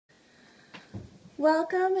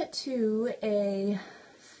Welcome to a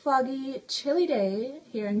foggy, chilly day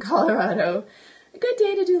here in Colorado. A good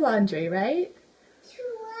day to do laundry, right?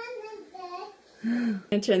 I'm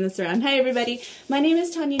going to turn this around. Hi everybody, my name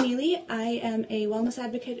is Tanya Neely. I am a wellness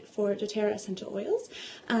advocate for doTERRA essential oils.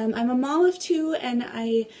 I'm a mom of two and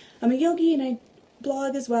I'm a yogi and I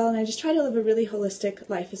blog as well, and I just try to live a really holistic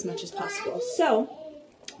life as much as possible. So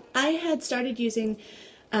I had started using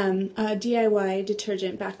a DIY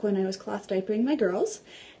detergent back when I was cloth diapering my girls,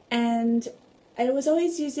 and I was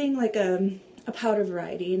always using like a powder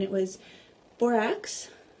variety, and it was borax,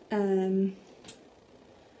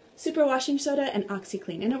 super washing soda, and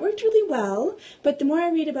OxiClean, and it worked really well. But the more I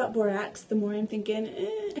read about borax, the more I'm thinking,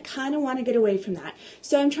 I kind of want to get away from that.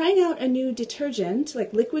 So I'm trying out a new detergent,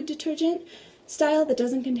 like liquid detergent style that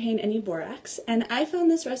doesn't contain any borax, and I found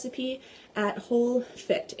this recipe at Whole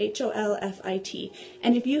Fit, Holfit,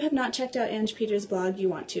 and if you have not checked out Ange Peters' blog, you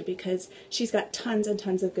want to, because she's got tons and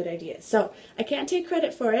tons of good ideas. So I can't take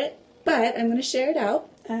credit for it, but I'm going to share it out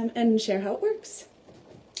and share how it works.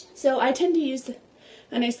 So I tend to use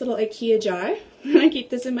a nice little IKEA jar. I keep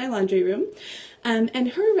this in my laundry room,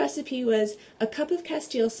 and her recipe was a cup of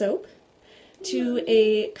Castile soap to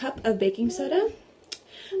a cup of baking soda,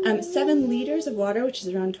 7 liters of water, which is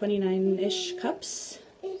around 29-ish cups.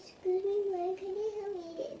 Excuse me, Mom, can you help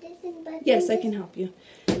me get this in button? Yes, I can help you.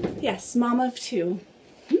 Yes, mom of two.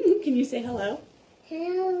 Can you say hello?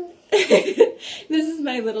 Hello. This is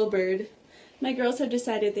my little bird. My girls have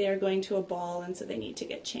decided they are going to a ball, and so they need to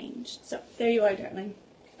get changed. So there you are, darling.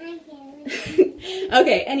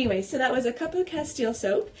 Okay, anyway, so that was a cup of Castile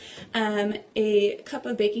soap, a cup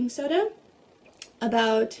of baking soda,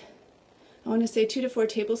 about, I want to say 2 to 4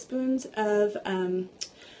 tablespoons of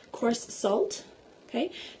coarse salt, okay,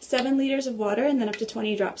 7 liters of water, and then up to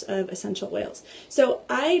 20 drops of essential oils. So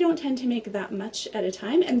I don't tend to make that much at a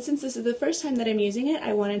time, and since this is the first time that I'm using it,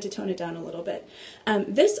 I wanted to tone it down a little bit.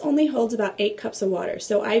 This only holds about 8 cups of water,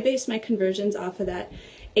 so I based my conversions off of that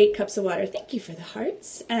 8 cups of water. Thank you for the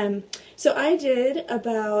hearts. So I did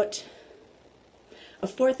about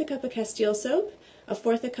 1/4 a cup of Castile soap,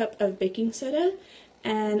 1/4 a cup of baking soda,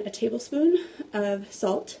 and a tablespoon of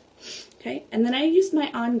salt. Okay, and then I used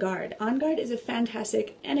my On Guard. On Guard is a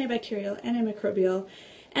fantastic antibacterial, antimicrobial,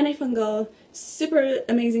 antifungal, super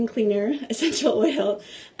amazing cleaner essential oil.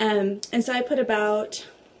 And so I put about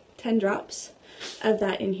 10 drops of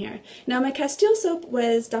that in here. Now my Castile soap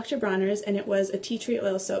was Dr. Bronner's, and it was a tea tree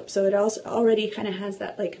oil soap, so it also already kind of has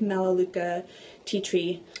that like Melaleuca tea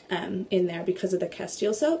tree in there because of the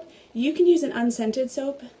Castile soap. You can use an unscented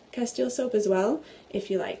soap, Castile soap, as well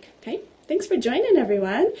if you like. Okay, thanks for joining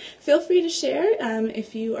everyone. Feel free to share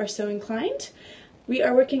if you are so inclined. We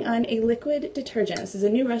are working on a liquid detergent. This is a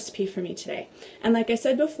new recipe for me today, and like I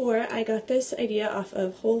said before, I got this idea off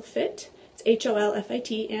of Whole Fit. It's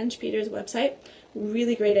Holfit, Ange Peters' website.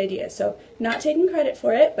 Really great idea. So not taking credit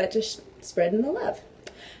for it, but just spreading the love.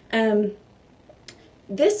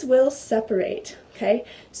 This will separate, okay?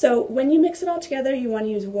 So when you mix it all together, you want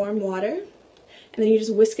to use warm water, and then you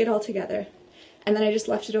just whisk it all together. And then I just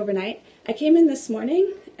left it overnight. I came in this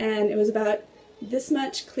morning, and it was about this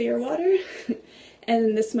much clear water,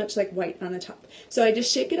 and this much like white on the top. So I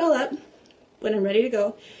just shake it all up when I'm ready to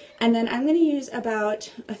go. And then I'm going to use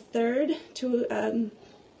about 1/3 to,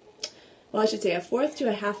 well, I should say 1/4 to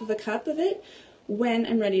 1/2 of a cup of it when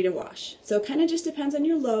I'm ready to wash. So it kind of just depends on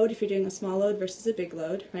your load, if you're doing a small load versus a big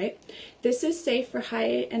load, right? This is safe for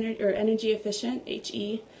high energy efficient,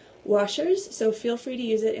 HE washers, so feel free to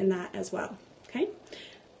use it in that as well, okay?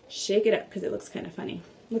 Shake it up because it looks kind of funny.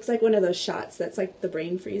 Looks like one of those shots that's like the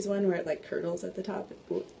brain freeze one where it like curdles at the top.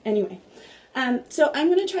 Anyway, so I'm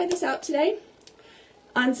going to try this out today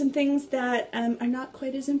on some things that are not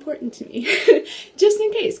quite as important to me, just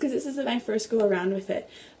in case, because this isn't my first go around with it.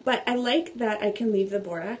 But I like that I can leave the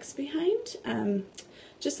borax behind.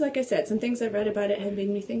 Just like I said, some things I've read about it have made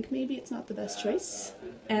me think maybe it's not the best choice,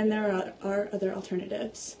 and there are other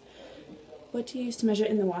alternatives. What to use to measure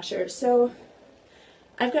in the washer? So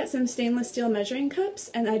I've got some stainless steel measuring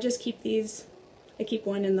cups, and I just keep these, I keep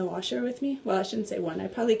one in the washer with me. Well, I shouldn't say one. I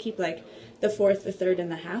probably keep like the 1/4, the 1/3,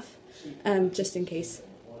 and the 1/2, just in case.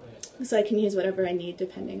 So I can use whatever I need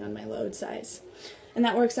depending on my load size. And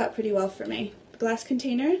that works out pretty well for me. Glass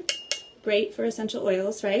container, great for essential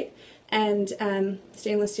oils, right? And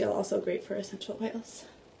stainless steel, also great for essential oils.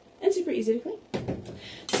 And super easy to clean.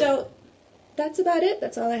 So that's about it.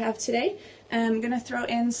 That's all I have today. I'm going to throw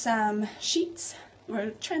in some sheets.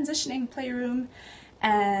 We're transitioning playroom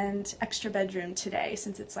and extra bedroom today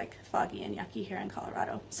since it's like foggy and yucky here in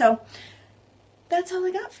Colorado. So that's all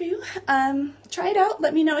I got for you. Try it out.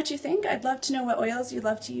 Let me know what you think. I'd love to know what oils you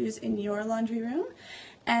love to use in your laundry room.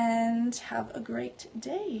 And have a great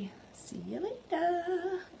day. See you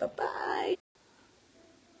later. Bye-bye.